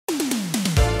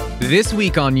This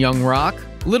week on Young Rock,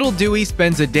 Little Dewey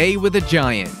spends a day with a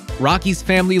giant, Rocky's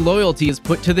family loyalty is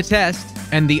put to the test,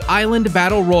 and the Island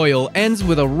Battle Royal ends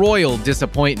with a royal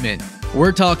disappointment.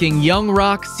 We're talking Young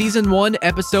Rock Season 1,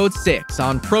 Episode 6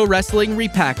 on Pro Wrestling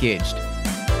Repackaged.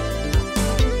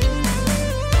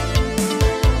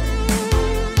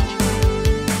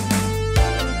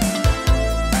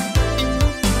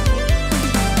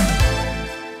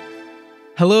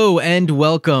 Hello and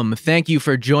welcome. Thank you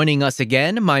for joining us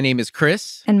again. My name is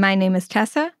Chris. And my name is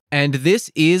Tessa. And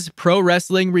this is Pro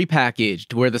Wrestling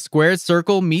Repackaged, where the squared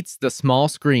circle meets the small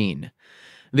screen.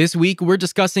 This week, we're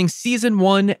discussing Season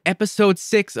 1, Episode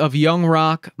 6 of Young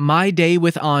Rock, My Day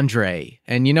with Andre.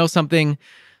 And you know something?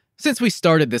 Since we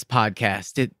started this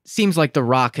podcast, it seems like The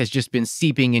Rock has just been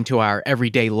seeping into our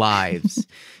everyday lives.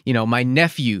 You know, my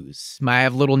nephews, I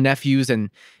have little nephews, and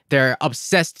they're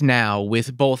obsessed now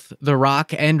with both The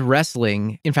Rock and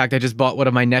wrestling. In fact, I just bought one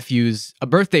of my nephews a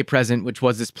birthday present, which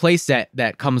was this playset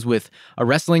that comes with a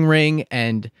wrestling ring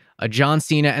and a John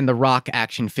Cena and The Rock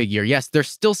action figure. Yes, they're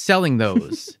still selling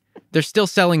those. They're still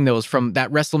selling those from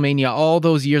that WrestleMania all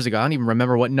those years ago. I don't even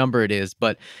remember what number it is,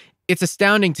 but it's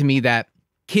astounding to me that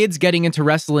kids getting into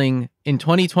wrestling in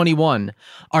 2021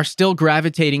 are still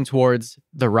gravitating towards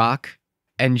The Rock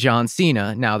and John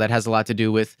Cena. Now, that has a lot to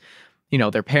do with, you know,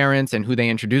 their parents and who they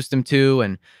introduced them to.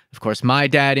 And of course, my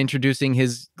dad introducing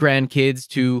his grandkids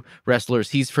to wrestlers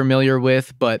he's familiar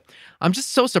with. But I'm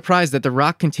just so surprised that The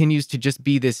Rock continues to just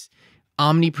be this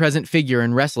omnipresent figure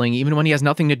in wrestling, even when he has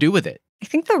nothing to do with it. I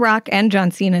think The Rock and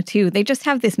John Cena, too, they just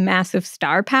have this massive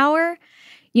star power.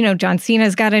 You know, John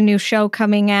Cena's got a new show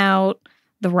coming out.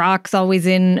 The Rock's always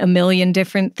in a million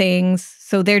different things.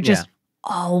 So they're just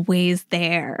always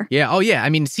there. Yeah. Oh, yeah. I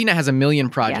mean, Cena has a million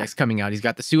projects coming out. He's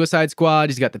got the Suicide Squad.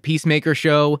 He's got the Peacemaker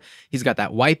show. He's got that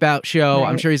Wipeout show. Right.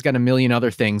 I'm sure he's got a million other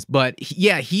things. But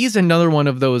yeah, he's another one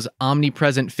of those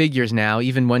omnipresent figures now,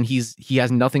 even when he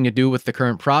has nothing to do with the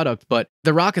current product. But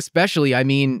The Rock especially, I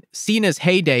mean, Cena's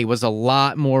heyday was a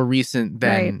lot more recent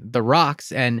than The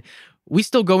Rock's. And we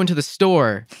still go into the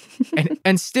store,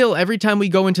 and still, every time we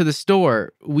go into the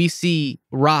store, we see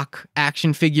Rock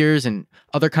action figures and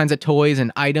other kinds of toys and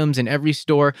items in every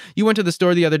store. You went to the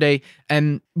store the other day,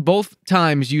 and both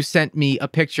times you sent me a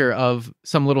picture of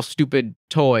some little stupid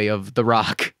toy of The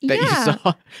Rock that you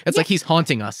saw. It's like he's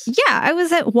haunting us. Yeah, I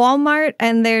was at Walmart,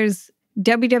 and there's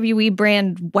WWE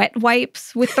brand wet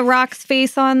wipes with The Rock's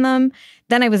face on them.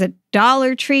 Then I was at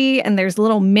Dollar Tree, and there's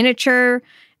little miniature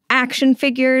action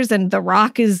figures, and The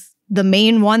Rock is the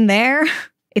main one there.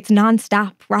 It's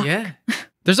nonstop Rock. Yeah.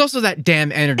 There's also that damn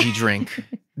energy drink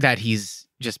that he's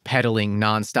just peddling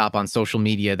nonstop on social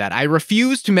media that I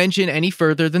refuse to mention any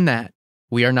further than that.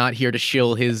 We are not here to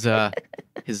shill his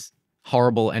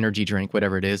horrible energy drink,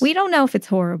 whatever it is. We don't know if it's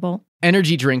horrible.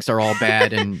 Energy drinks are all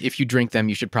bad, and if you drink them,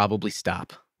 you should probably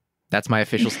stop. That's my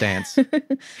official stance.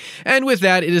 And with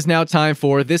that, it is now time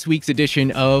for this week's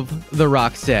edition of The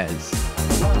Rock Says.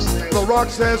 The Rock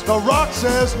says, The Rock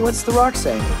says. What's The Rock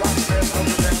saying?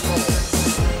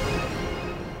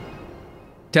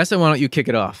 Tessa, why don't you kick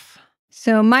it off?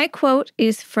 So my quote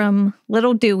is from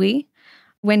Little Dewey.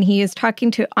 When he is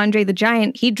talking to Andre the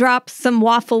Giant, he drops some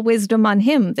waffle wisdom on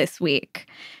him this week.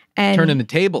 And turning the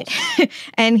tables.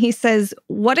 And he says,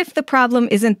 what if the problem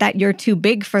isn't that you're too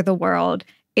big for the world?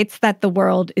 It's that the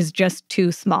world is just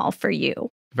too small for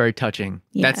you. Very touching.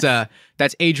 Yes.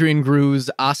 That's Adrian Gru's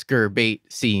Oscar bait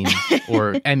scene,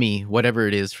 or Emmy, whatever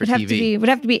it is for TV. Would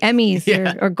have to be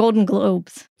Emmys or Golden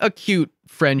Globes. A cute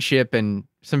friendship and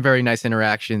some very nice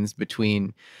interactions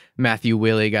between Matthew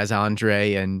Willig as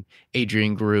Andre and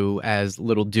Adrian Gru as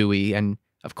Little Dewey. And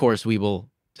of course, we will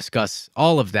discuss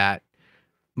all of that.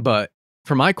 But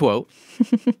for my quote,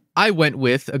 I went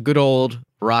with a good old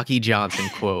Rocky Johnson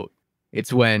quote.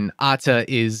 It's when Ata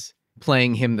is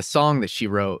playing him the song that she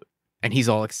wrote, and he's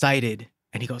all excited,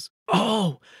 and he goes,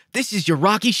 "Oh, this is your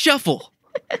Rocky Shuffle."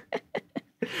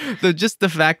 Just the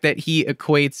fact that he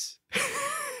equates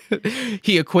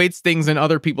things in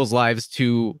other people's lives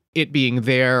to it being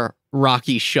their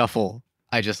Rocky Shuffle,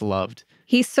 I just loved.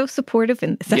 He's so supportive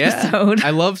in this episode. I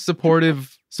love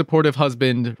supportive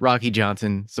husband Rocky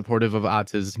Johnson, supportive of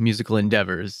Ata's musical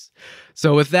endeavors.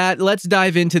 So with that, let's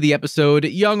dive into the episode.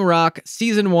 Young Rock,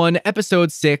 Season 1,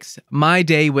 Episode 6, My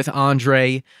Day with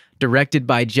Andre, directed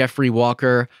by Jeffrey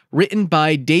Walker, written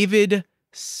by David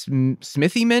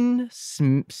Smithyman?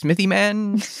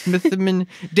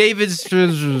 David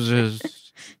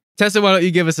Tessa, why don't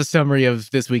you give us a summary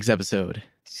of this week's episode?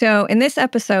 So in this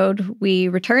episode, we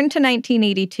return to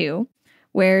 1982,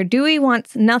 where Dewey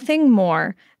wants nothing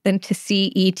more than to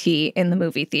see E.T. in the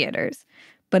movie theaters.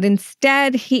 But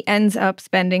instead, he ends up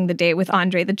spending the day with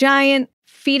Andre the Giant,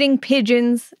 feeding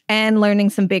pigeons, and learning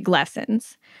some big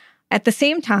lessons. At the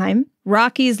same time,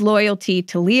 Rocky's loyalty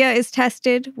to Leah is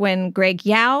tested when Greg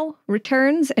Yao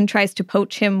returns and tries to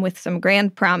poach him with some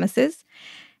grand promises.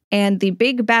 And the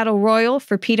big battle royal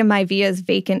for Peter Maivia's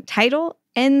vacant title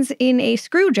ends in a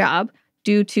screw job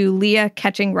due to Leah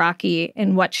catching Rocky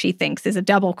in what she thinks is a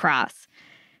double cross.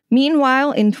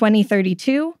 Meanwhile, in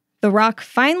 2032, The Rock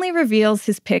finally reveals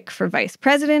his pick for vice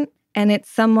president, and it's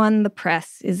someone the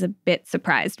press is a bit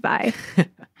surprised by.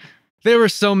 There were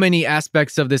so many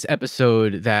aspects of this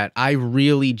episode that I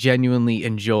really genuinely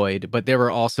enjoyed, but there were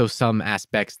also some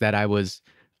aspects that I was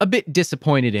a bit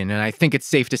disappointed in, and I think it's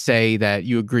safe to say that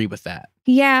you agree with that.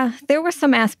 Yeah, there were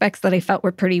some aspects that I felt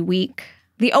were pretty weak.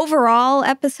 The overall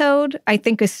episode, I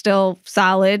think, is still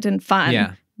solid and fun.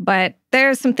 Yeah. But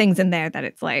there's some things in there that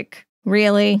it's like,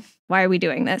 really? Why are we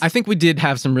doing this? I think we did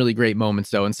have some really great moments,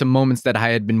 though, and some moments that I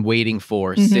had been waiting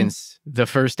for since the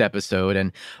first episode.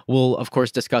 And we'll, of course,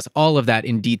 discuss all of that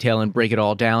in detail and break it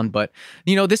all down. But,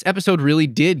 you know, this episode really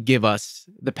did give us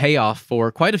the payoff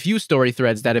for quite a few story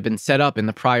threads that had been set up in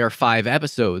the prior 5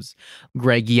 episodes.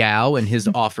 Greg Yao and his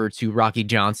offer to Rocky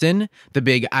Johnson, the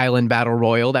big island battle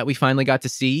royal that we finally got to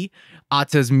see,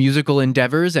 Ata's musical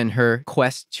endeavors and her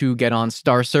quest to get on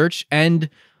Star Search, and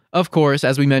of course,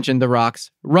 as we mentioned, The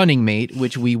Rock's running mate,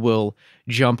 which we will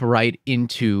jump right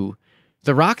into.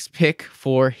 The Rock's pick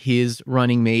for his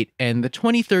running mate and the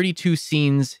 2032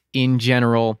 scenes in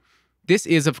general. This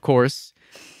is, of course,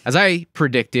 as I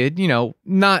predicted, you know,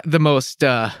 not the most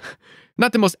out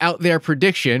there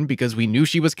prediction because we knew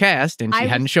she was cast and she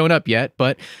hadn't shown up yet,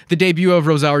 but the debut of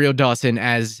Rosario Dawson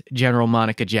as General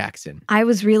Monica Jackson. I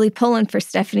was really pulling for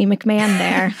Stephanie McMahon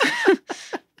there.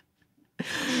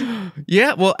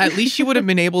 Yeah, well, at least she would have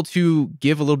been able to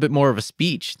give a little bit more of a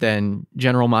speech than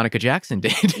General Monica Jackson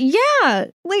did. Yeah,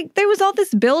 like there was all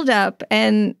this buildup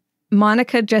and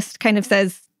Monica just kind of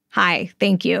says, "Hi,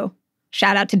 thank you.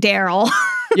 Shout out to Daryl."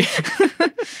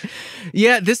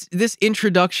 Yeah, this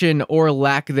introduction or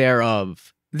lack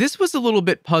thereof, this was a little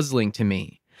bit puzzling to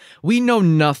me. We know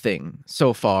nothing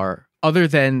so far other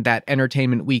than that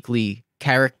Entertainment Weekly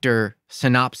character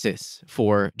synopsis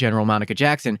for General Monica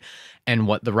Jackson, and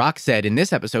what The Rock said in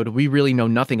this episode, we really know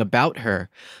nothing about her.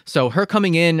 So her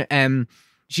coming in and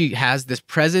she has this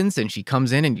presence and she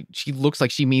comes in and she looks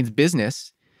like she means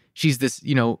business. She's this,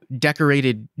 you know,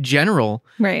 decorated general.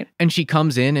 Right. And she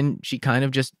comes in and she kind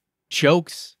of just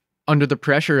chokes under the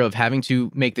pressure of having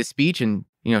to make this speech. And,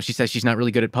 you know, she says she's not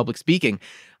really good at public speaking.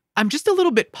 I'm just a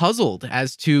little bit puzzled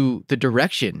as to the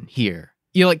direction here.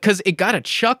 You know, like, because it got a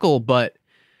chuckle, but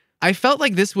I felt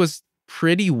like this was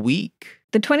pretty weak.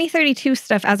 The 2032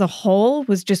 stuff as a whole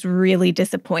was just really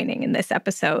disappointing in this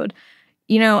episode.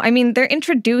 You know, I mean, they're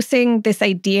introducing this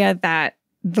idea that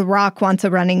The Rock wants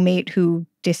a running mate who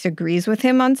disagrees with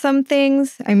him on some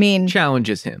things. I mean,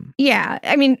 challenges him. Yeah.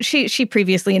 I mean, she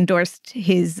previously endorsed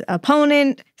his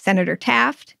opponent, Senator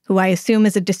Taft, who I assume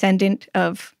is a descendant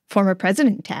of former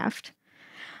President Taft.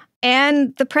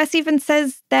 And the press even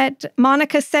says that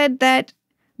Monica said that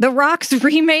The Rock's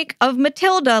remake of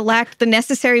Matilda lacked the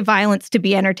necessary violence to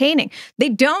be entertaining. They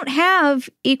don't have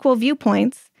equal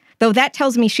viewpoints, though that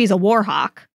tells me she's a war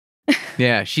hawk.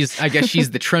 Yeah, I guess she's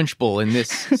the Trunchbull in this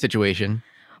situation.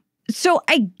 So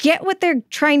I get what they're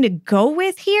trying to go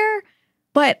with here,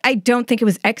 but I don't think it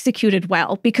was executed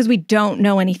well because we don't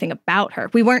know anything about her.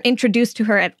 We weren't introduced to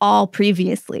her at all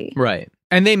previously. Right.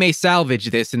 And they may salvage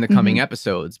this in the coming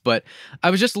episodes, but I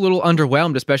was just a little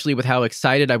underwhelmed, especially with how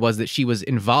excited I was that she was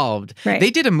involved. Right.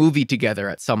 They did a movie together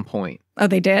at some point. Oh,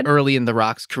 they did? Early in The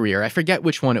Rock's career. I forget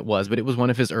which one it was, but it was one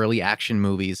of his early action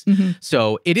movies.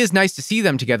 So it is nice to see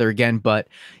them together again, but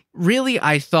really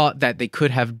I thought that they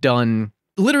could have done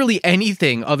literally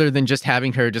anything other than just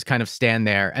having her just kind of stand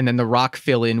there and then The Rock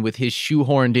fill in with his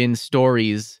shoehorned in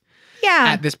stories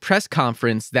at this press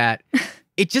conference that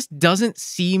it just doesn't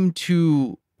seem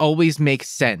to always make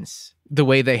sense the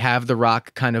way they have The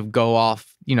Rock kind of go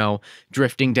off, you know,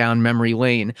 drifting down memory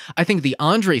lane. I think the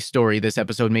Andre story this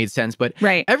episode made sense, but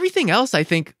everything else I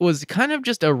think was kind of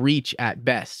just a reach at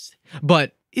best.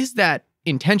 But is that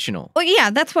intentional? Well,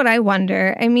 yeah, that's what I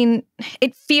wonder. I mean,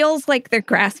 it feels like they're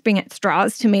grasping at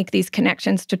straws to make these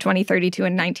connections to 2032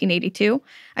 and 1982.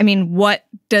 I mean, what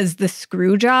does the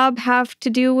screw job have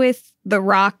to do with The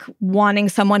Rock wanting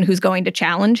someone who's going to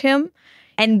challenge him?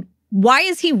 And why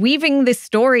is he weaving this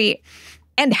story?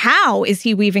 And how is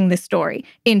he weaving this story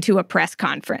into a press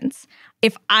conference?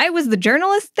 If I was the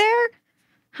journalist there,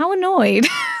 How annoyed.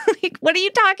 Like, what are you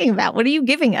talking about? What are you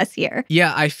giving us here?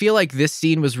 Yeah, I feel like this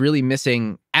scene was really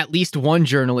missing at least one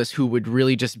journalist who would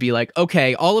really just be like,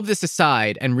 okay, all of this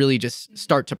aside, and really just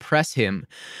start to press him.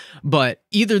 But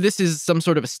either this is some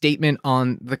sort of a statement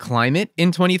on the climate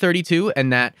in 2032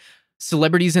 and that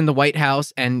celebrities in the White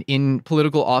House and in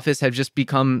political office have just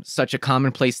become such a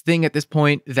commonplace thing at this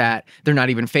point that they're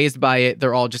not even fazed by it.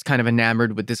 They're all just kind of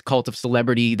enamored with this cult of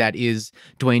celebrity that is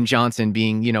Dwayne Johnson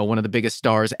being, one of the biggest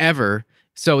stars ever.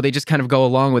 So they just kind of go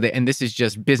along with it. And this is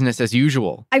just business as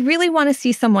usual. I really want to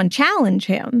see someone challenge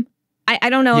him. I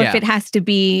don't know if it has to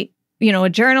be, a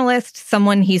journalist,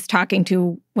 someone he's talking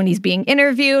to when he's being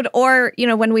interviewed, or,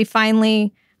 when we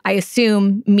finally, I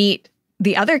assume, meet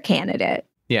the other candidate.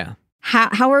 Yeah.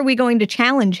 How are we going to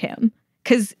challenge him?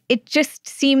 Because it just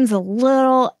seems a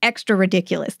little extra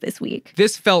ridiculous this week.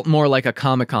 This felt more like a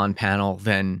Comic-Con panel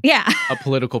than a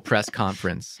political press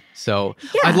conference. So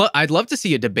I'd love to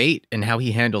see a debate and how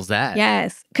he handles that.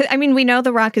 Yes. 'Cause, we know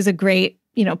The Rock is a great,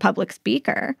 public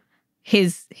speaker.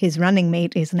 His running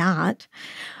mate is not.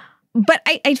 But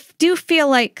I do feel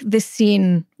like this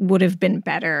scene would have been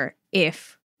better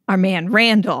if our man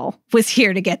Randall was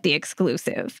here to get the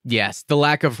exclusive. Yes, the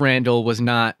lack of Randall was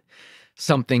not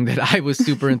something that I was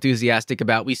super enthusiastic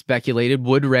about. We speculated,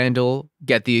 would Randall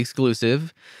get the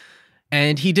exclusive?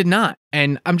 And he did not.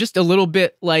 And I'm just a little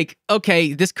bit like,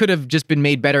 okay, this could have just been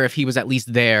made better if he was at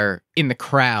least there in the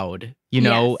crowd,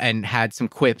 and had some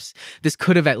quips. This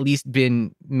could have at least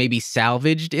been maybe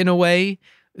salvaged in a way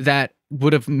that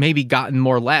would have maybe gotten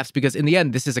more laughs, because in the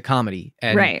end, this is a comedy.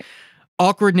 And right.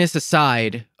 Awkwardness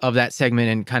aside of that segment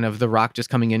and kind of The Rock just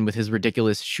coming in with his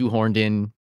ridiculous shoehorned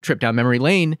in trip down memory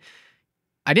lane,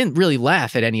 I didn't really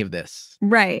laugh at any of this.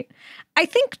 Right. I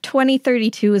think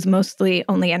 2032 is mostly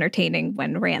only entertaining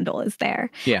when Randall is there.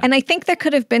 Yeah. And I think there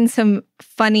could have been some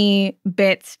funny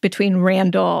bits between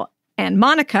Randall and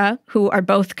Monica, who are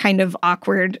both kind of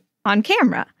awkward on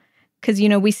camera. Because,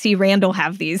 we see Randall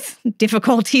have these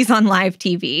difficulties on live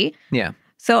TV. Yeah.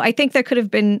 So I think there could have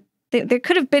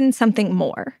been something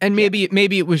more. And maybe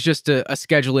it was just a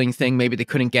scheduling thing. Maybe they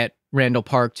couldn't get Randall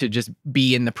Park to just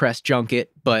be in the press junket.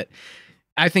 But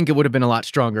I think it would have been a lot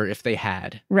stronger if they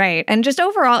had. Right. And just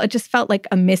overall, it just felt like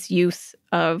a misuse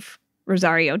of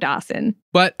Rosario Dawson.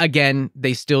 But again,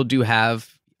 they still do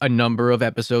have a number of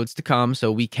episodes to come.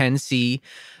 So we can see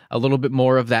a little bit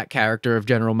more of that character of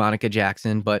General Monica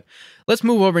Jackson. But let's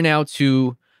move over now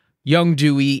to young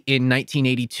Dewey in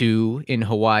 1982 in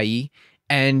Hawaii.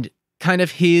 And kind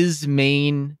of his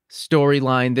main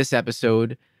storyline this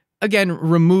episode, again,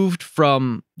 removed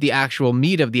from the actual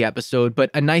meat of the episode, but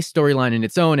a nice storyline in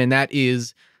its own, and that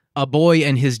is a boy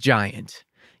and his giant.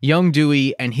 Young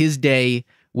Dewey and his day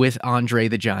with Andre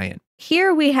the Giant.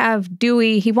 Here we have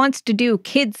Dewey. He wants to do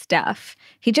kid stuff.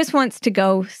 He just wants to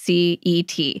go see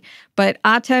E.T. But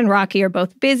Atta and Rocky are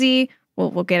both busy.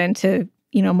 We'll get into,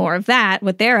 more of that,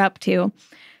 what they're up to.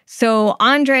 So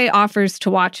Andre offers to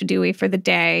watch Dewey for the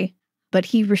day, but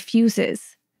he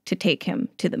refuses to take him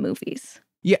to the movies.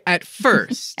 Yeah, at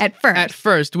first. At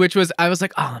first, which was, I was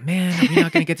like, oh man, are we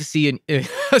not going to get to see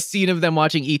a scene of them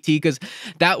watching E.T.? Because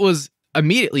that was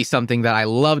immediately something that I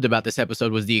loved about this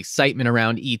episode was the excitement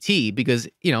around E.T. because,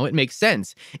 it makes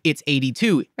sense. It's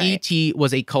 82. Right. E.T.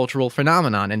 was a cultural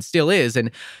phenomenon and still is.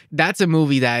 And that's a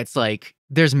movie that it's like,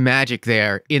 there's magic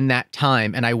there in that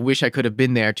time. And I wish I could have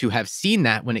been there to have seen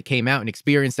that when it came out and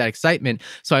experienced that excitement.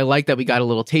 So I like that we got a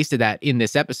little taste of that in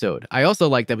this episode. I also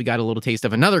like that we got a little taste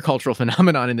of another cultural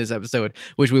phenomenon in this episode,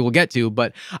 which we will get to.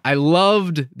 But I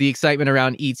loved the excitement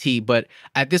around E.T. But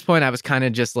at this point, I was kind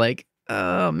of just like,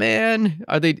 oh man,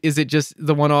 is it just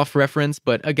the one-off reference?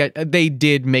 But again, they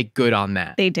did make good on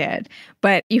that. They did.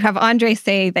 But you have Andre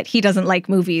say that he doesn't like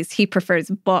movies. He prefers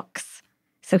books.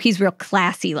 So he's real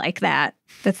classy like that.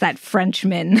 That's that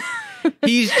Frenchman.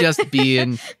 He's just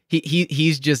being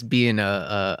he's just being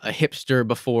a hipster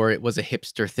before it was a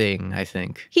hipster thing, I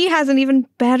think. He has an even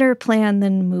better plan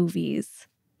than movies.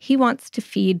 He wants to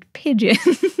feed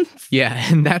pigeons.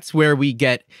 Yeah, and that's where we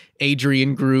get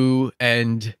Adrian Grew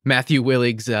and Matthew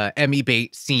Willig's Emmy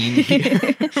bait scene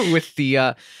with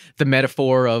the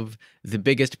metaphor of the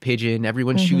biggest pigeon.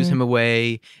 Everyone shoos him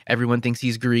away. Everyone thinks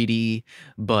he's greedy,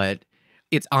 but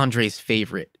it's Andre's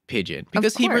favorite pigeon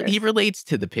because he relates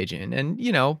to the pigeon. And,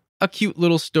 a cute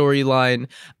little storyline,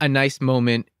 a nice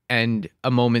moment, and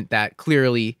a moment that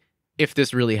clearly, if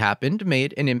this really happened,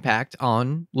 made an impact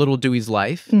on Little Dewey's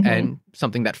life and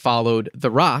something that followed The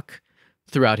Rock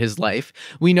throughout his life.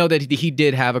 We know that he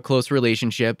did have a close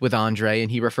relationship with Andre,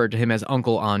 and he referred to him as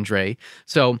Uncle Andre.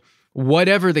 So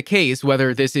whatever the case,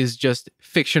 whether this is just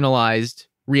fictionalized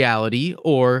reality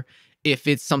or if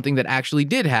it's something that actually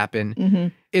did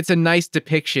happen. It's a nice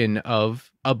depiction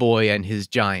of a boy and his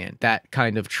giant, that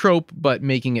kind of trope, but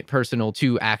making it personal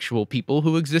to actual people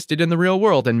who existed in the real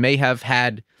world and may have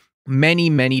had many,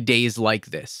 many days like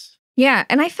this. Yeah,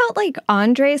 and I felt like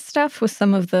Andre's stuff was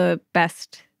some of the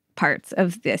best parts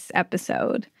of this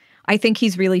episode. I think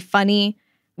he's really funny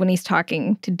when he's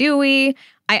talking to Dewey.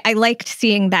 I liked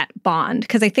seeing that bond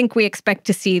because I think we expect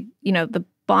to see, the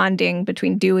bonding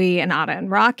between Dewey and Atta and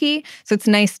Rocky. So it's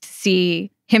nice to see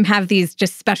him have these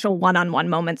just special one-on-one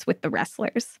moments with the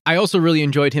wrestlers. I also really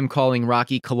enjoyed him calling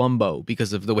Rocky Columbo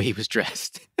because of the way he was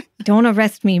dressed. Don't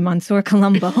arrest me, Monsieur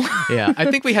Columbo. Yeah, I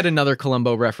think we had another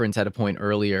Columbo reference at a point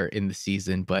earlier in the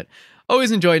season, but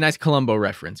always enjoy a nice Columbo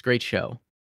reference. Great show.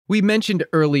 We mentioned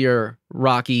earlier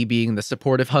Rocky being the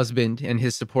supportive husband and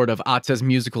his support of Atta's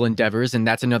musical endeavors, and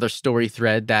that's another story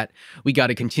thread that we got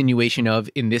a continuation of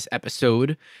in this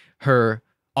episode. Her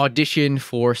audition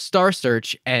for Star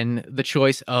Search and the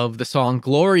choice of the song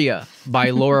Gloria by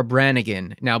Laura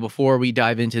Branigan. Now, before we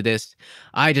dive into this,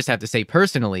 I just have to say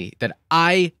personally that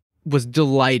I was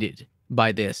delighted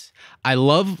by this. I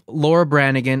love Laura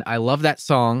Branigan. I love that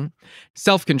song.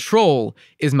 Self-Control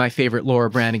is my favorite Laura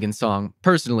Branigan song,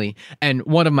 personally, and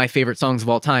one of my favorite songs of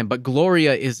all time. But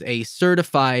Gloria is a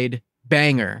certified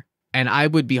banger, and I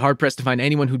would be hard-pressed to find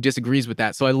anyone who disagrees with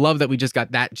that. So I love that we just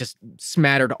got that just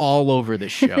smattered all over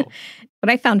this show. What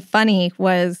I found funny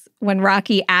was when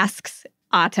Rocky asks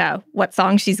Atta what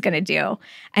song she's going to do,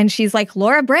 and she's like,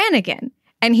 Laura Branigan.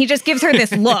 And he just gives her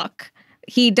this look.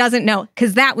 He doesn't know,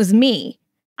 because that was me.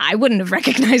 I wouldn't have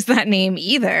recognized that name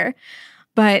either.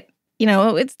 But,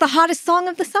 it's the hottest song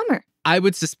of the summer. I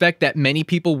would suspect that many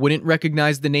people wouldn't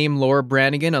recognize the name Laura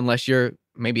Branigan unless you're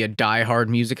maybe a diehard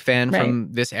music fan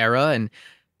from this era. And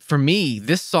for me,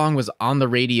 this song was on the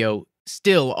radio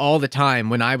still all the time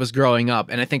when I was growing up.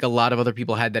 And I think a lot of other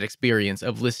people had that experience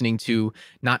of listening to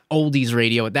not oldies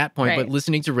radio at that point, but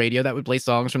listening to radio that would play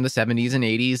songs from the 70s and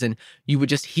 80s. And you would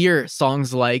just hear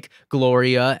songs like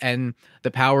Gloria and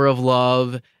The Power of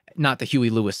Love, not the Huey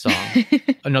Lewis song,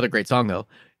 another great song though,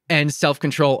 and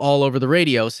Self-Control all over the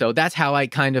radio. So that's how I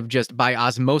kind of just by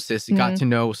osmosis got to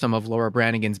know some of Laura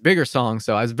Branigan's bigger songs.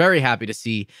 So I was very happy to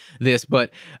see this,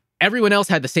 but everyone else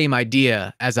had the same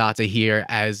idea as Atta here,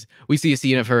 as we see a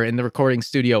scene of her in the recording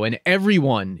studio, and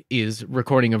everyone is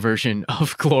recording a version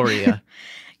of Gloria.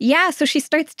 Yeah, so she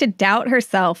starts to doubt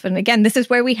herself. And again, this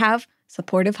is where we have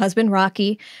supportive husband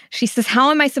Rocky. She says, how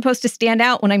am I supposed to stand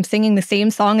out when I'm singing the same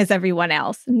song as everyone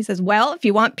else? And he says, well, if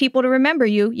you want people to remember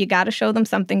you, you got to show them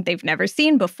something they've never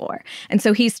seen before. And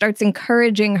so he starts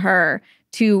encouraging her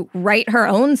to write her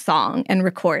own song and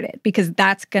record it, because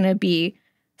that's going to be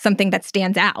something that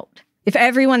stands out. If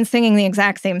everyone's singing the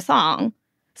exact same song,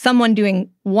 someone doing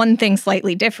one thing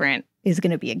slightly different is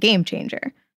going to be a game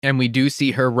changer. And we do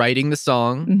see her writing the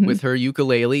song with her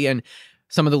ukulele, and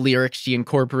some of the lyrics she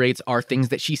incorporates are things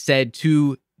that she said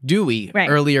to Dewey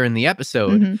earlier in the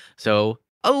episode. So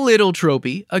a little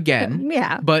tropey again.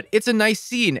 But it's a nice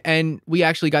scene, and we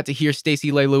actually got to hear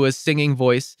Stacey Leilua's singing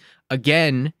voice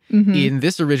again in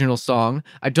this original song.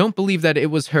 I don't believe that it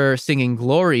was her singing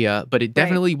Gloria, but it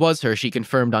definitely was her. She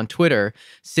confirmed on Twitter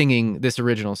singing this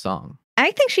original song.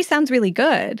 I think she sounds really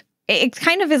good. It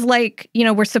kind of is like,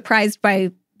 we're surprised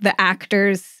by the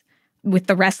actors with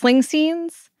the wrestling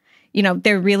scenes.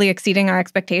 They're really exceeding our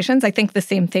expectations. I think the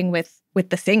same thing with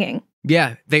the singing.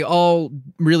 Yeah, they all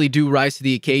really do rise to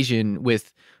the occasion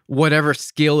with whatever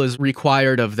skill is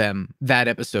required of them that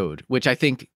episode, which I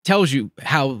think tells you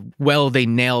how well they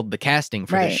nailed the casting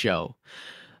for this show,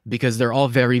 because they're all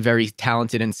very, very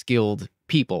talented and skilled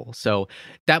people. So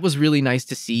that was really nice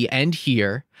to see and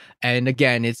hear. And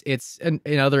again, it's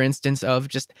another instance of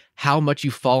just how much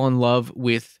you fall in love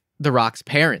with The Rock's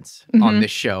parents on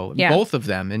this show, both of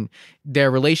them, and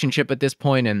their relationship at this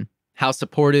point, and how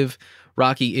supportive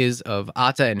Rocky is of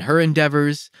Atta and her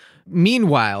endeavors.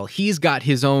 Meanwhile, he's got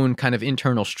his own kind of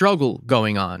internal struggle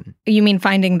going on. You mean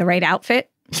finding the right outfit?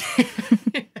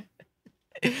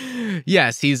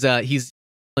 Yes, he's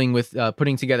dealing with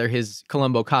putting together his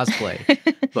Columbo cosplay.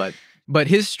 But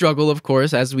his struggle, of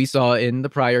course, as we saw in the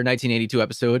prior 1982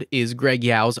 episode, is Greg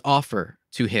Yao's offer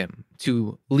to him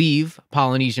to leave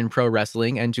Polynesian Pro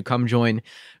Wrestling and to come join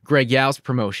Greg Yao's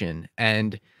promotion.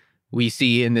 And we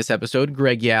see in this episode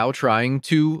Greg Yao trying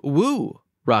to woo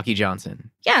Rocky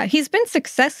Johnson. Yeah, he's been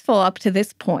successful up to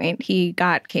this point. He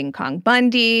got King Kong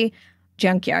Bundy,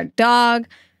 Junkyard Dog.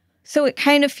 So it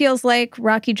kind of feels like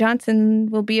Rocky Johnson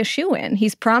will be a shoo-in.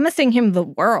 He's promising him the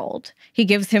world. He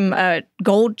gives him a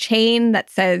gold chain that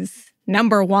says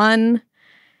 #1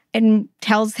 and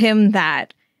tells him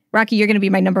that Rocky, you're going to be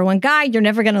my number one guy. You're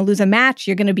never going to lose a match.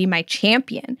 You're going to be my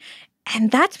champion.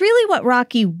 And that's really what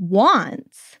Rocky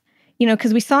wants,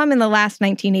 because we saw him in the last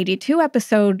 1982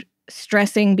 episode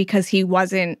stressing because he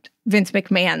wasn't Vince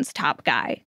McMahon's top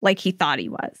guy like he thought he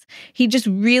was. He just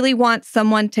really wants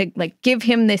someone to give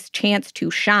him this chance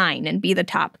to shine and be the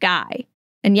top guy.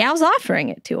 And Yao's offering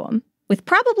it to him with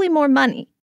probably more money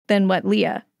than what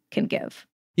Leah can give.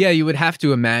 Yeah, you would have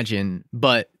to imagine.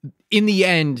 But in the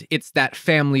end, it's that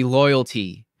family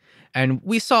loyalty. And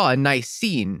we saw a nice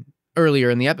scene earlier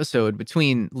in the episode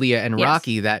between Leah and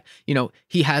Rocky that,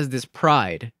 he has this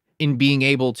pride in being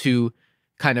able to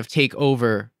kind of take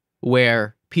over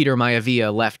where Peter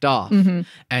Maivia left off. Mm-hmm.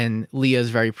 And Leah's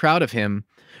very proud of him,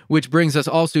 which brings us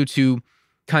also to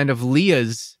kind of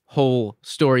Leah's whole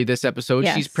story this episode.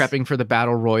 Yes. She's prepping for the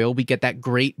Battle Royal. We get that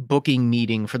great booking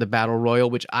meeting for the Battle Royal,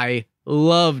 which I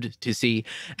loved to see.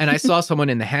 And I saw someone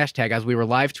in the hashtag as we were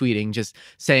live tweeting just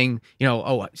saying,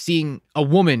 seeing a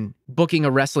woman booking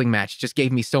a wrestling match just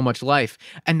gave me so much life.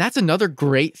 And that's another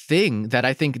great thing that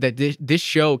I think that this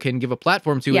show can give a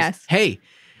platform to Yes. is, hey,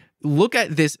 look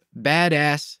at this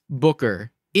badass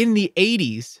booker in the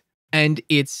 80s, and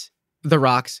it's The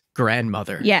Rock's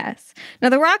grandmother. Yes. Now,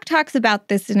 The Rock talks about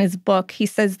this in his book. He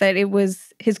says that it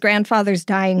was his grandfather's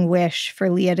dying wish for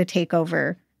Leah to take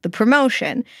over the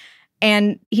promotion.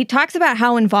 And he talks about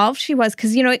how involved she was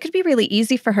because, it could be really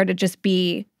easy for her to just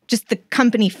be the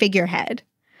company figurehead.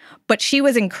 But she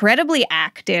was incredibly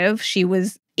active. She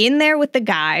was in there with the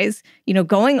guys,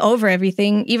 going over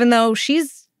everything, even though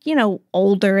she's,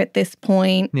 older at this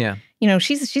point. Yeah.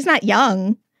 She's not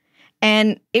young.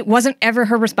 And it wasn't ever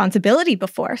her responsibility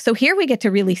before. So here we get to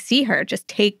really see her just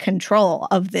take control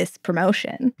of this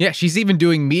promotion. Yeah, she's even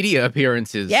doing media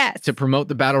appearances to promote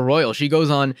the Battle Royal. She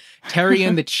goes on Terry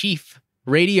and the Chief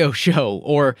radio show,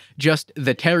 or just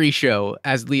the Terry show,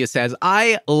 as Leah says.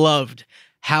 I loved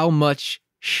how much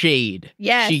shade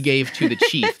she gave to the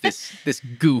Chief, this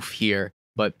goof here.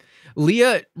 But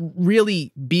Leah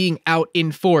really being out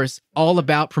in force, all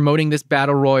about promoting this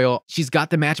Battle Royal. She's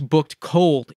got the match booked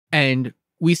cold, and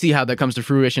we see how that comes to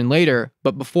fruition later.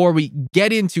 But before we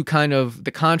get into kind of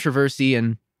the controversy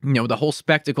and, the whole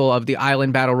spectacle of the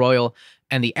Island Battle Royal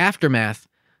and the aftermath,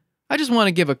 I just want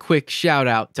to give a quick shout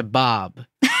out to Bob.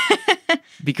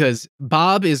 Because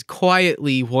Bob is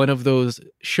quietly one of those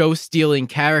show-stealing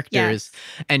characters.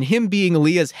 Yes. And him being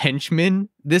Leah's henchman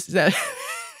this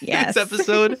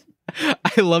episode,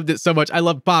 I loved it so much. I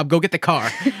love Bob. Go get the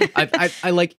car. I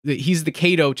like that he's the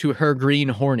Kato to her Green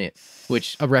Hornet,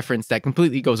 which a reference that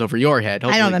completely goes over your head.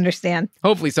 I don't understand.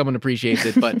 Hopefully someone appreciates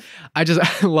it, but I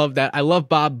love that. I love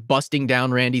Bob busting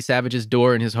down Randy Savage's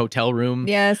door in his hotel room.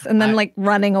 Yes, and then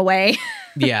running away.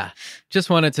 Yeah.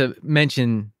 Just wanted to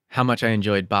mention how much I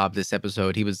enjoyed Bob this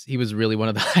episode. He was really one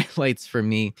of the highlights for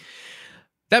me.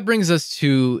 That brings us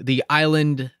to the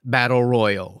Island Battle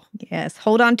Royal. Yes,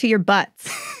 hold on to your butts.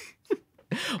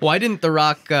 Why didn't The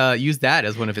Rock use that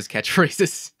as one of his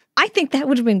catchphrases? I think that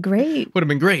would have been great. Would have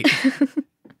been great.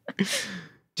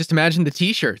 Just imagine the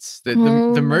T-shirts, the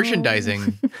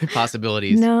merchandising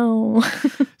possibilities. No.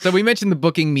 So we mentioned the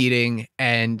booking meeting,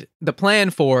 and the plan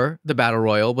for the Battle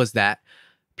Royal was that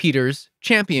Peter's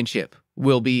championship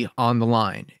will be on the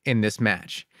line in this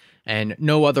match. And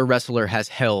no other wrestler has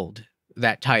held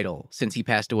that title since he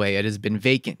passed away. It has been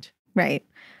vacant. Right.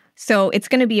 So it's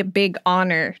going to be a big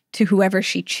honor to whoever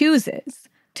she chooses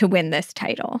to win this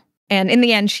title. And in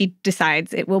the end, she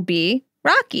decides it will be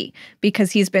Rocky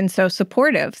because he's been so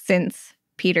supportive since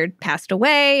Peter passed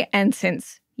away and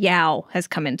since Yao has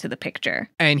come into the picture.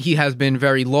 And he has been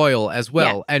very loyal as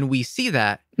well. Yes. And we see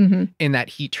that in that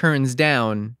he turns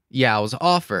down Yao's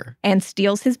offer. And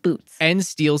steals his boots.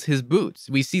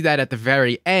 We see that at the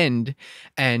very end,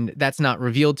 and that's not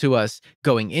revealed to us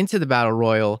going into the Battle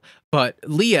Royal, but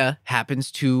Leah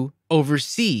happens to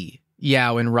oversee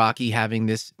Yao and Rocky having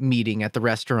this meeting at the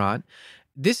restaurant.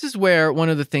 This is where one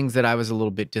of the things that I was a little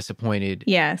bit disappointed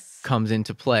comes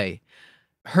into play.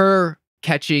 Her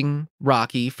catching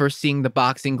Rocky, first seeing the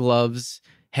boxing gloves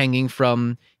hanging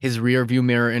from his rear view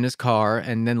mirror in his car,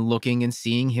 and then looking and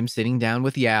seeing him sitting down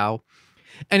with Yao.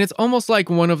 And it's almost like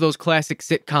one of those classic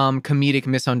sitcom comedic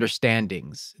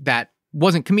misunderstandings that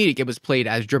wasn't comedic, it was played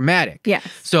as dramatic. Yes.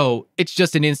 So it's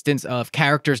just an instance of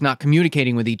characters not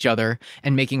communicating with each other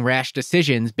and making rash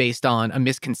decisions based on a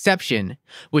misconception,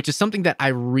 which is something that I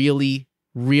really,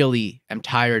 really am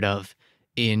tired of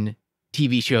in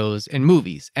TV shows and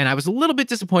movies. And I was a little bit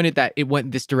disappointed that it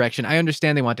went this direction. I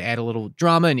understand they want to add a little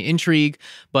drama and intrigue,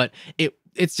 but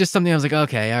it's just something I was like,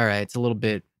 okay, all right, it's a little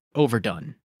bit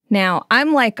overdone. Now,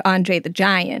 I'm like Andre the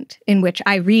Giant, in which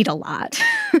I read a lot.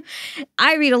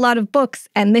 I read a lot of books,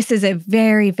 and this is a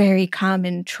very, very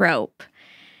common trope.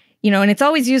 And it's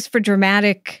always used for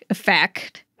dramatic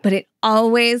effect, but it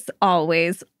always,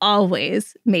 always,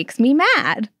 always makes me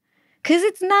mad because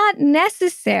it's not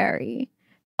necessary.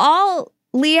 All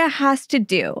Leah has to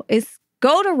do is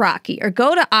go to Rocky or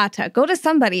go to Atta, go to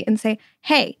somebody and say,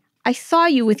 hey, I saw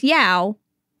you with Yao.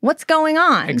 What's going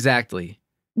on? Exactly.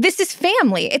 This is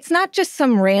family. It's not just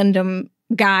some random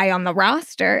guy on the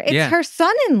roster. It's her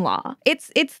son-in-law.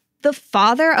 It's the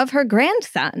father of her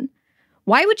grandson.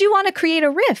 Why would you want to create a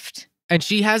rift? And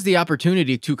she has the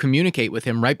opportunity to communicate with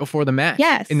him right before the match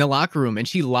in the locker room, and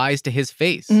she lies to his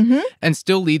face and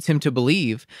still leads him to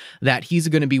believe that he's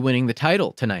going to be winning the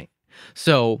title tonight.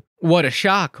 So what a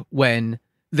shock when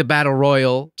the Battle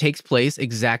Royal takes place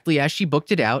exactly as she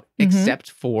booked it out, except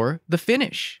for the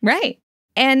finish. Right.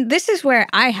 And this is where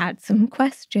I had some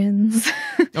questions.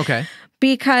 Okay.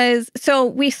 Because, so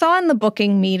we saw in the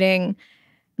booking meeting,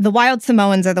 the Wild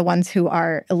Samoans are the ones who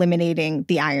are eliminating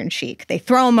the Iron Sheik. They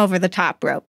throw him over the top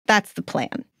rope. That's the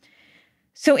plan.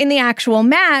 So in the actual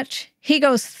match, he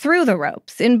goes through the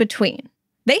ropes in between.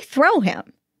 They throw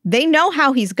him. They know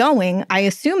how he's going. I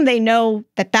assume they know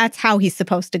that that's how he's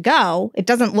supposed to go. It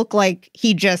doesn't look like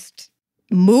he just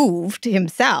moved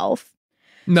himself.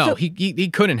 No, so, he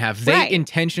couldn't have. They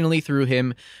intentionally threw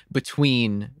him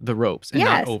between the ropes and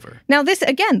not over. Now, this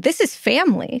is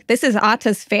family. This is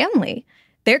Atta's family.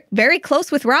 They're very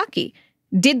close with Rocky.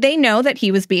 Did they know that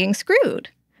he was being screwed?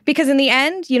 Because in the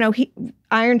end,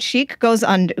 Iron Sheik goes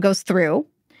through,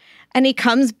 and he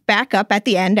comes back up at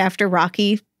the end after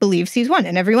Rocky believes he's won,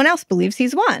 and everyone else believes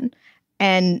he's won.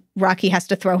 And Rocky has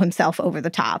to throw himself over the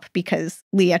top because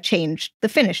Leah changed the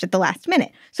finish at the last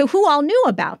minute. So who all knew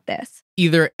about this?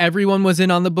 Either everyone was in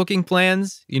on the booking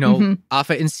plans,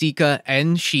 Afa and Sika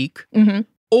and Sheik,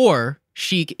 or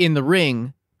Sheik in the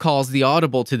ring calls the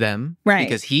audible to them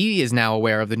because he is now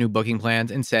aware of the new booking plans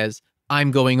and says,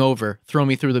 I'm going over, throw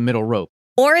me through the middle rope.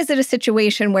 Or is it a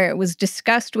situation where it was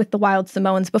discussed with the Wild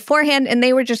Samoans beforehand and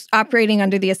they were just operating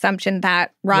under the assumption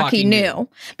that Rocky knew?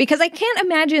 Because I can't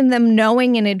imagine them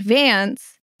knowing in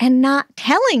advance and not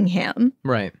telling him.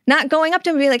 Right. Not going up to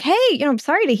him and be like, hey, I'm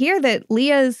sorry to hear that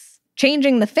Leah's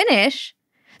changing the finish.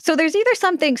 So there's either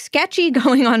something sketchy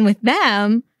going on with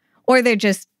them or they're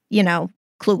just,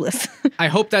 clueless. I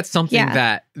hope that's something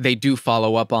that they do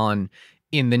follow up on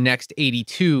in the next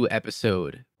 82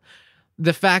 episode.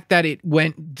 The fact that it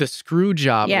went the screw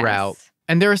job route,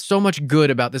 and there is so much good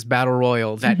about this Battle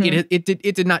Royal that it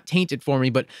did not taint it for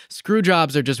me, but screw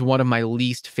jobs are just one of my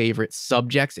least favorite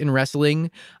subjects in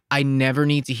wrestling. I never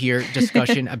need to hear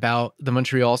discussion about the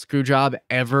Montreal screw job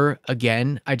ever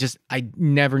again. I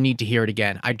never need to hear it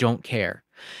again. I don't care.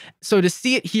 So to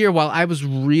see it here while I was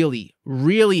really,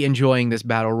 really enjoying this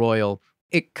Battle Royal,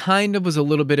 it kind of was a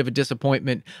little bit of a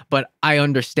disappointment, but I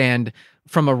understand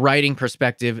from a writing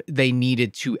perspective, they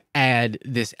needed to add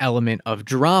this element of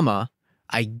drama,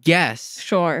 I guess.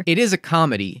 Sure. It is a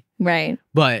comedy. Right.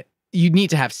 But you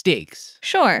need to have stakes.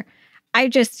 Sure. I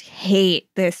just hate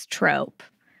this trope,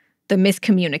 the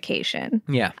miscommunication.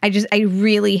 Yeah. I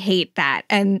really hate that.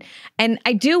 And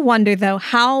I do wonder, though,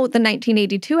 how the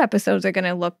 1982 episodes are going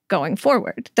to look going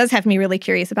forward. It does have me really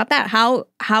curious about that.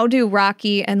 How do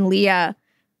Rocky and Leah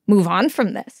move on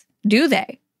from this? Do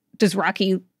they? Does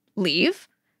Rocky leave?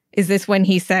 Is this when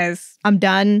he says, I'm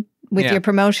done with your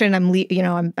promotion?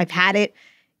 I've had it.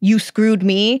 You screwed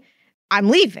me. I'm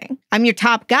leaving. I'm your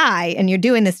top guy and you're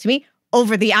doing this to me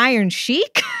over the Iron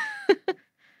Sheik,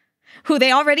 who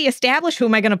they already established. Who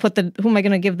am I going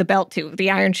to give the belt to? The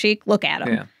Iron Sheik? Look at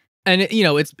him. Yeah. And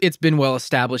it's been well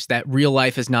established that real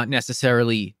life is not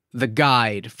necessarily the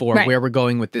guide for where we're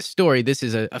going with this story. This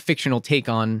is a fictional take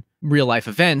on real life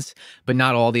events, but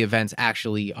not all the events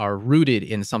actually are rooted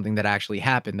in something that actually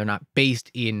happened. They're not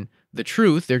based in the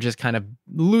truth. They're just kind of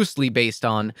loosely based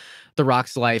on The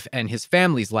Rock's life and his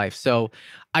family's life. So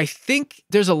I think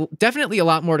there's definitely a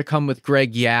lot more to come with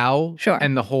Greg Yao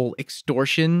and the whole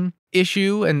extortion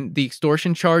issue and the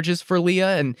extortion charges for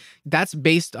Leah. And that's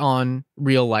based on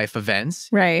real life events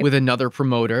with another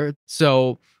promoter.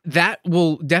 So that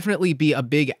will definitely be a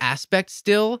big aspect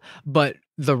still, but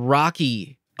the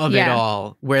Rocky of it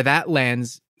all, where that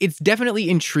lands, it's definitely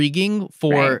intriguing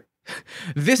for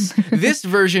this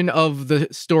version of the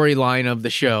storyline of the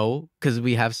show, because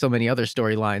we have so many other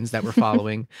storylines that we're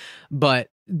following. But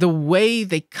the way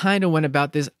they kind of went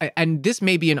about this, and this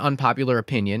may be an unpopular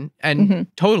opinion, and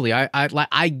totally,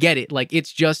 I get it. Like,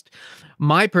 it's just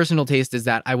my personal taste is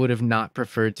that I would have not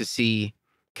preferred to see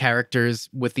characters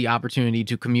with the opportunity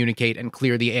to communicate and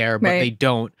clear the air, but Right. they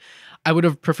don't. I would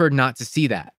have preferred not to see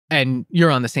that. And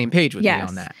you're on the same page with me Yes.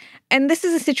 on that. And this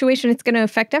is a situation it's going to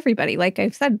affect everybody. Like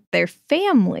I've said, their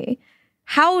family.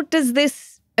 How is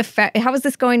this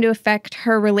going to affect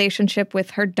her relationship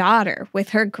with her daughter, with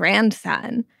her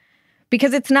grandson?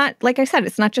 Because it's not, like I said,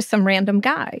 it's not just some random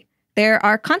guy. There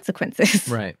are consequences.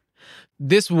 Right.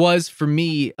 This was, for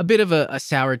me, a bit of a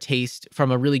sour taste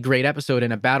from a really great episode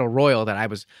and a battle royal that I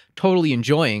was totally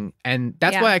enjoying. And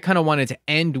that's why I kind of wanted to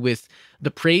end with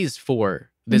the praise for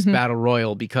this battle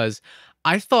royal, because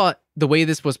I thought the way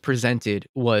this was presented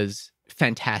was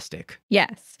fantastic.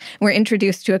 Yes. We're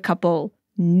introduced to a couple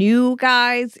new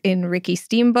guys in Ricky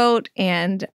Steamboat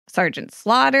and Sergeant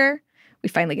Slaughter. We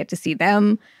finally get to see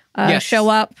them show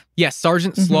up. Yes,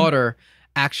 Sergeant Slaughter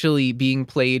actually being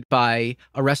played by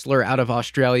a wrestler out of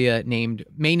Australia named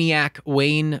Maniac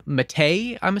Wayne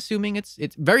Matei. I'm assuming it's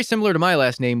very similar to my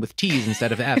last name with T's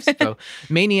instead of F's. So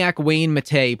Maniac Wayne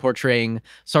Matei portraying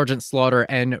Sergeant Slaughter,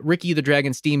 and Ricky the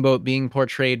Dragon Steamboat being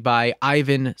portrayed by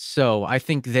Ivan So. I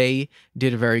think they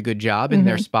did a very good job in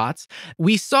their spots.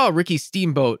 We saw Ricky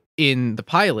Steamboat in the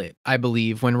pilot, I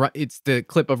believe, when it's the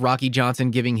clip of Rocky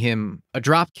Johnson giving him a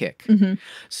drop kick.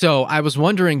 So I was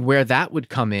wondering where that would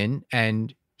come in,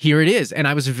 and here it is. And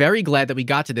I was very glad that we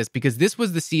got to this, because this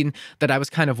was the scene that I was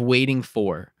kind of waiting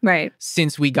for. Right.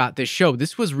 Since we got this show.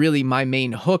 This was really my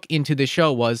main hook into the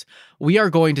show, was we are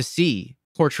going to see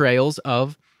portrayals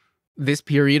of this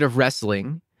period of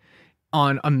wrestling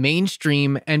on a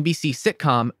mainstream NBC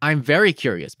sitcom. I'm very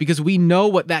curious, because we know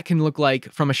what that can look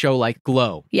like from a show like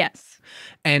Glow. Yes.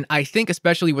 And I think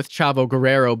especially with Chavo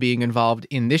Guerrero being involved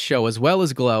in this show as well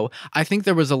as Glow, I think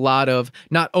there was a lot of,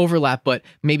 not overlap, but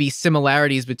maybe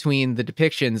similarities between the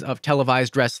depictions of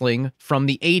televised wrestling from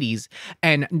the 80s.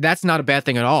 And that's not a bad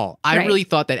thing at all. I really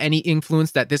thought that any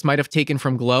influence that this might have taken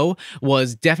from Glow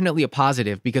was definitely a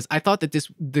positive, because I thought that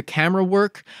the camera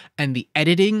work and the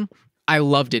editing, I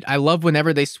loved it. I love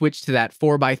whenever they switched to that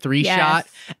 4x3 shot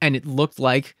and it looked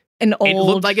like an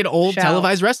old show.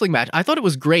 Televised wrestling match. I thought it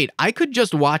was great. I could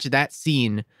just watch that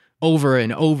scene over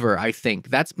and over, I think.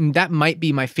 That might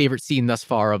be my favorite scene thus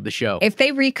far of the show. If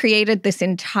they recreated this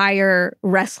entire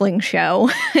wrestling show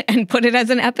and put it as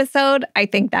an episode, I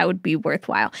think that would be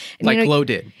worthwhile. And, like Glow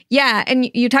did. Yeah, and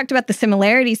you talked about the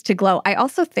similarities to Glow. I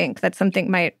also think that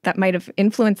something that might have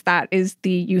influenced that is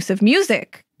the use of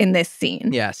music in this scene.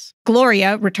 Yes.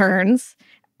 Gloria returns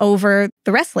over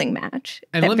the wrestling match.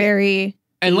 And let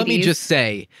me just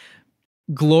say,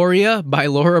 Gloria by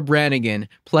Laura Branigan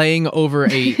playing over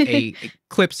a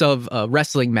clips of a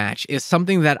wrestling match is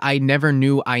something that I never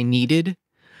knew I needed.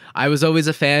 I was always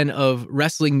a fan of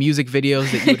wrestling music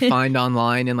videos that you would find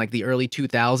online in like the early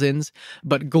 2000s,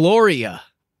 but Gloria,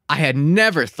 I had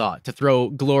never thought to throw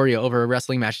Gloria over a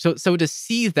wrestling match. So to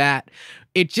see that,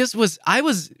 I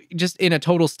was just in a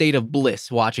total state of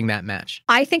bliss watching that match.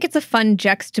 I think it's a fun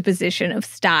juxtaposition of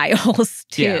styles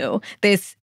too. Yeah.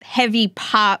 This heavy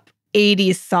pop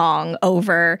 80s song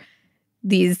over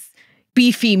these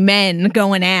beefy men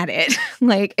going at it.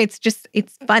 Like, it's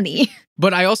funny.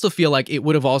 But I also feel like it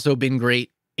would have also been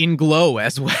great in Glow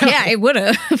as well. Yeah, it would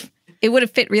have. It would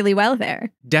have fit really well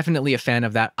there. Definitely a fan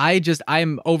of that.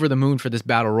 I'm over the moon for this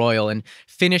Battle Royal. And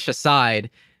finish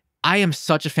aside, I am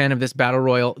such a fan of this Battle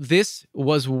Royal. This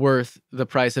was worth the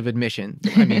price of admission.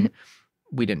 I mean,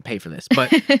 we didn't pay for this, but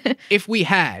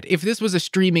if this was a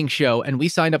streaming show and we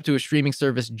signed up to a streaming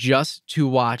service just to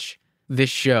watch this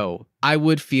show, I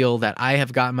would feel that I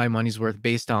have gotten my money's worth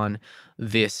based on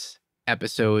this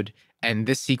episode and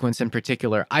this sequence in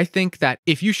particular. I think that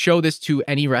if you show this to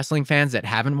any wrestling fans that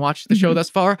haven't watched the show thus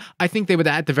far, I think they would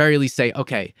at the very least say,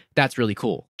 okay, that's really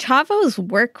cool. Chavo's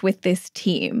work with this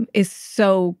team is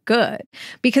so good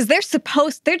because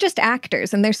they're just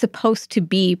actors and they're supposed to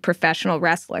be professional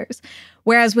wrestlers.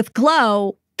 Whereas with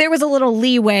Glow, there was a little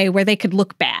leeway where they could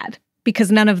look bad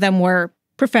because none of them were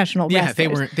professional wrestlers. Yeah,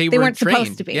 they weren't trained.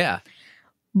 Supposed to be. Yeah.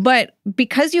 But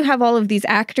because you have all of these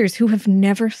actors who have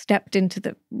never stepped into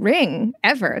the ring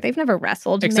ever, they've never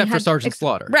wrestled. Except for Sergeant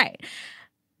Slaughter. Right.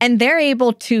 And they're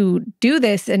able to do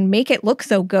this and make it look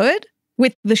so good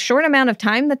with the short amount of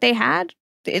time that they had.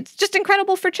 It's just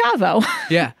incredible for Chavo.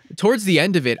 Yeah. Towards the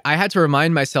end of it, I had to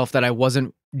remind myself that I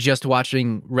wasn't just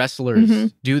watching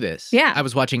wrestlers do this. Yeah. I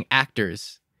was watching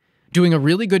actors doing a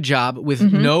really good job with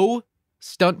no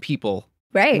stunt people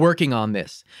working on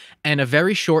this, and a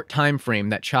very short time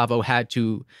frame that Chavo had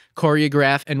to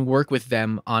choreograph and work with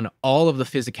them on all of the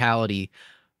physicality.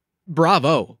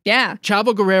 Bravo. Yeah.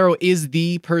 Chavo Guerrero is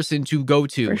the person to go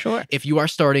to for sure if you are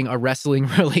starting a wrestling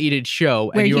related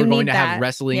show and you are going to have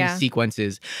wrestling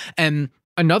sequences. And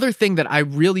Another thing that I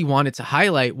really wanted to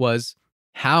highlight was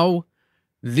how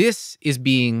this is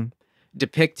being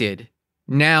depicted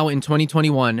now in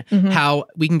 2021, how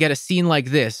we can get a scene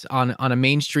like this on a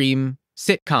mainstream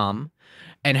sitcom,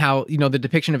 and how, you know, the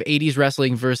depiction of 80s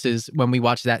wrestling versus when we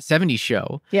watched that 70s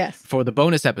show for the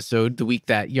bonus episode the week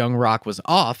that Young Rock was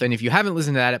off. And if you haven't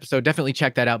listened to that episode, definitely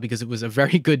check that out because it was a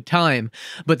very good time.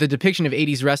 But the depiction of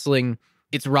 80s wrestling,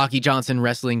 it's Rocky Johnson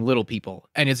wrestling little people.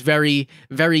 And it's very,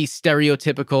 very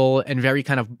stereotypical and very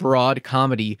kind of broad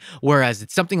comedy. Whereas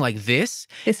it's something like this.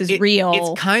 This is real.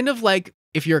 It's kind of like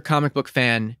if you're a comic book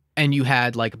fan and you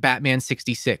had like Batman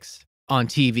 66 on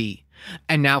TV.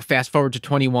 And now fast forward to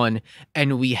 21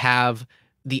 and we have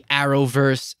the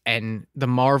Arrowverse and the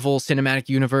Marvel Cinematic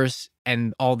Universe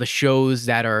and all the shows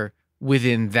that are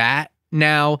within that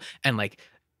now, and like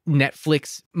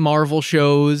Netflix Marvel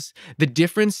shows. The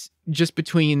difference just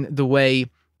between the way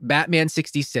Batman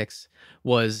 66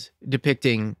 was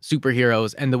depicting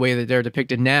superheroes and the way that they're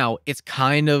depicted now, it's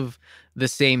kind of the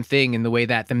same thing in the way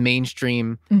that the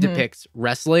mainstream depicts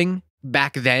wrestling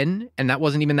back then, and that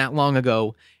wasn't even that long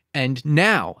ago, and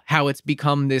now how it's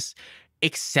become this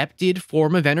accepted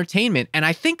form of entertainment. And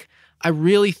I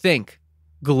really think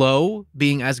Glow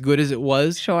being as good as it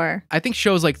was, I think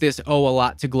shows like this owe a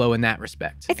lot to Glow in that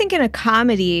respect. I think in a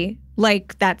comedy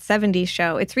like that 70s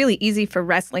show, it's really easy for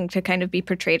wrestling to kind of be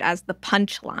portrayed as the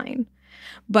punchline.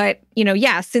 But, you know,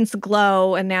 yeah, since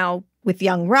Glow and now with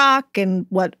Young Rock and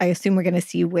what I assume we're going to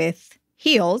see with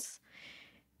Heels,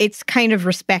 it's kind of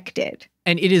respected.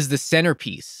 And it is the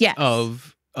centerpiece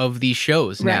of these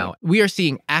shows now. We are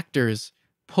seeing actors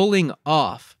pulling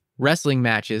off wrestling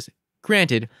matches,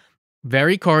 granted,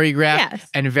 very choreographed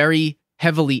and very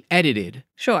heavily edited.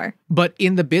 But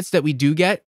in the bits that we do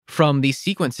get from these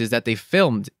sequences that they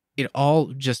filmed, it all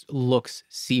just looks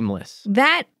seamless.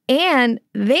 That, and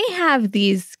they have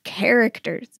these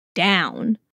characters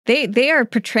down. They are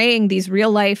portraying these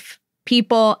real life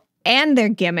people and their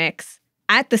gimmicks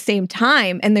at the same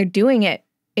time, and they're doing it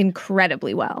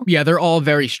incredibly well. Yeah, they're all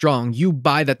very strong. You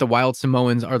buy that the Wild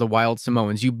Samoans are the Wild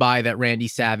Samoans. You buy that Randy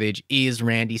Savage is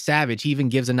Randy Savage. He even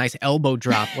gives a nice elbow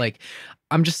drop. Like,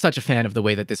 I'm just such a fan of the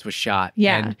way that this was shot.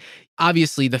 And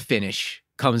obviously the finish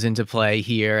comes into play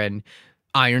here, and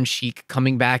Iron Sheik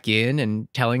coming back in and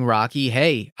telling Rocky,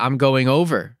 hey, I'm going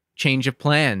over. Change of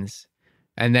plans.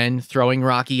 And then throwing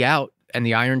Rocky out, and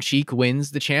the Iron Sheik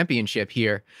wins the championship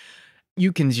here.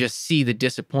 You can just see the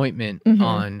disappointment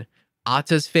on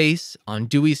Atta's face, on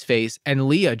Dewey's face, and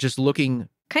Leah just looking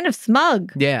kind of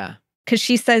smug. Yeah. Because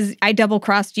she says, I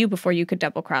double-crossed you before you could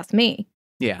double-cross me.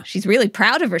 Yeah. She's really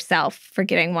proud of herself for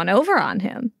getting one over on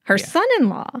him. Her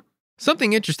son-in-law.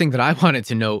 Something interesting that I wanted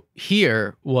to note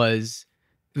here was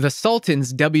the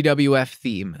Sultan's WWF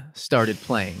theme started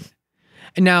playing.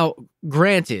 And now,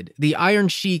 granted, the Iron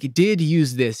Sheik did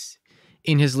use this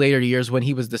in his later years when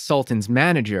he was the Sultan's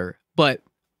manager, but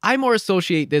I more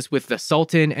associate this with the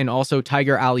Sultan and also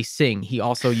Tiger Ali Singh. He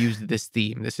also used this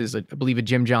theme. This is, I believe, a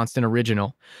Jim Johnston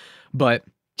original. But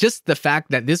just the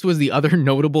fact that this was the other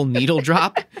notable needle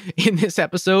drop in this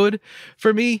episode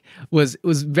for me was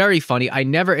very funny. I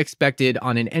never expected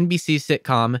on an NBC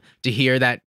sitcom to hear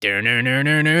that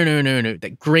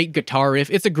that great guitar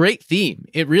riff. It's a great theme.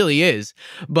 It really is.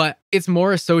 But it's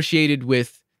more associated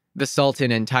with the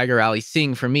Sultan and Tiger Ali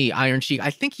Singh for me. Iron Sheik, I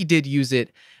think he did use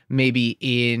it maybe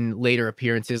in later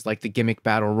appearances like the Gimmick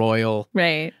Battle Royal.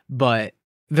 Right. But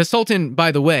the Sultan,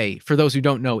 by the way, for those who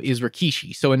don't know, is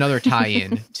Rikishi. So another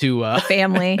tie-in to... the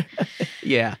family.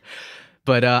 Yeah.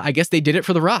 But I guess they did it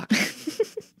for The Rock.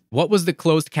 What was the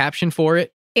closed caption for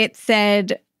it? It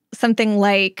said something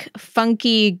like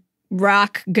funky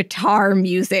rock guitar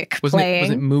music playing.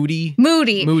 Was it Moody?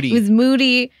 Moody. It was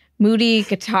Moody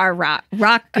guitar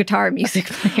rock guitar music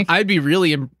playing. I'd be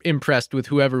really impressed with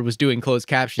whoever was doing closed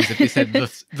captions if they said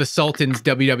the Sultan's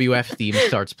WWF theme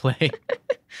starts playing.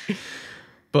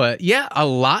 But yeah, a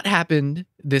lot happened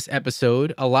this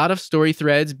episode. A lot of story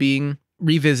threads being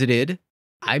revisited.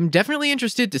 I'm definitely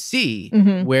interested to see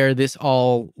where this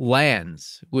all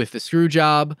lands with the screw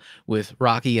job, with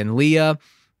Rocky and Leah.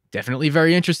 Definitely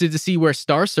very interested to see where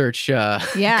Star Search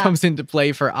comes into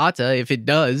play for Atta, if it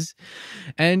does.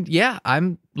 And yeah,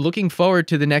 I'm looking forward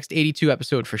to the next 82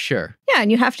 episode for sure. Yeah,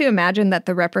 and you have to imagine that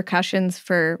the repercussions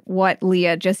for what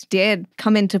Leah just did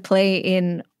come into play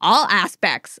in all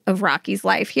aspects of Rocky's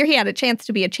life. Here he had a chance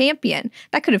to be a champion.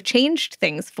 That could have changed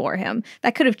things for him.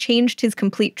 That could have changed his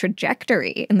complete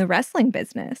trajectory in the wrestling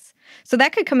business. So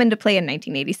that could come into play in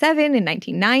 1987, in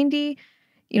 1990,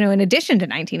 in addition to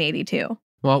 1982.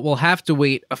 Well, we'll have to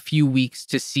wait a few weeks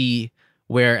to see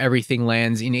where everything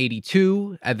lands in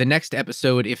 82. At the next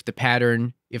episode, if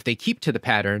they keep to the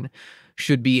pattern,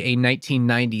 should be a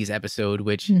 1990s episode,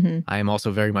 which I am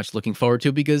also very much looking forward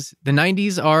to because the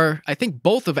 90s are, I think,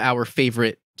 both of our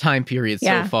favorite time periods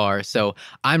so far. So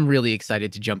I'm really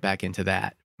excited to jump back into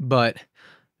that. But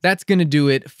that's going to do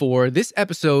it for this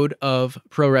episode of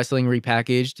Pro Wrestling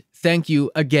Repackaged. Thank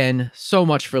you again so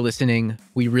much for listening.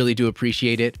 We really do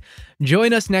appreciate it.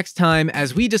 Join us next time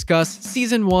as we discuss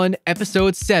Season 1,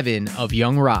 Episode 7 of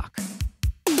Young Rock.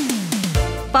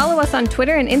 Follow us on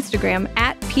Twitter and Instagram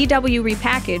at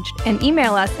PWRepackaged and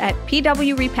email us at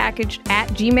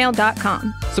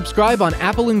pwrepackaged@gmail.com. Subscribe on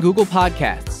Apple and Google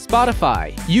Podcasts,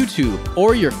 Spotify, YouTube,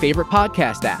 or your favorite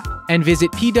podcast app. And visit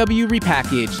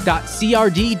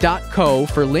pwrepackaged.crd.co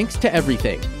for links to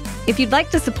everything. If you'd like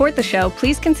to support the show,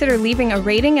 please consider leaving a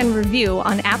rating and review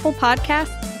on Apple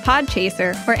Podcasts,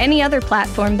 Podchaser, or any other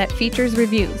platform that features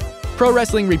reviews. Pro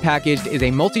Wrestling Repackaged is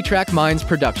a Multitrack Minds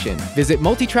production. Visit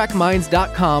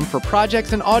multitrackminds.com for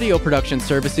projects and audio production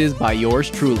services by yours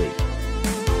truly.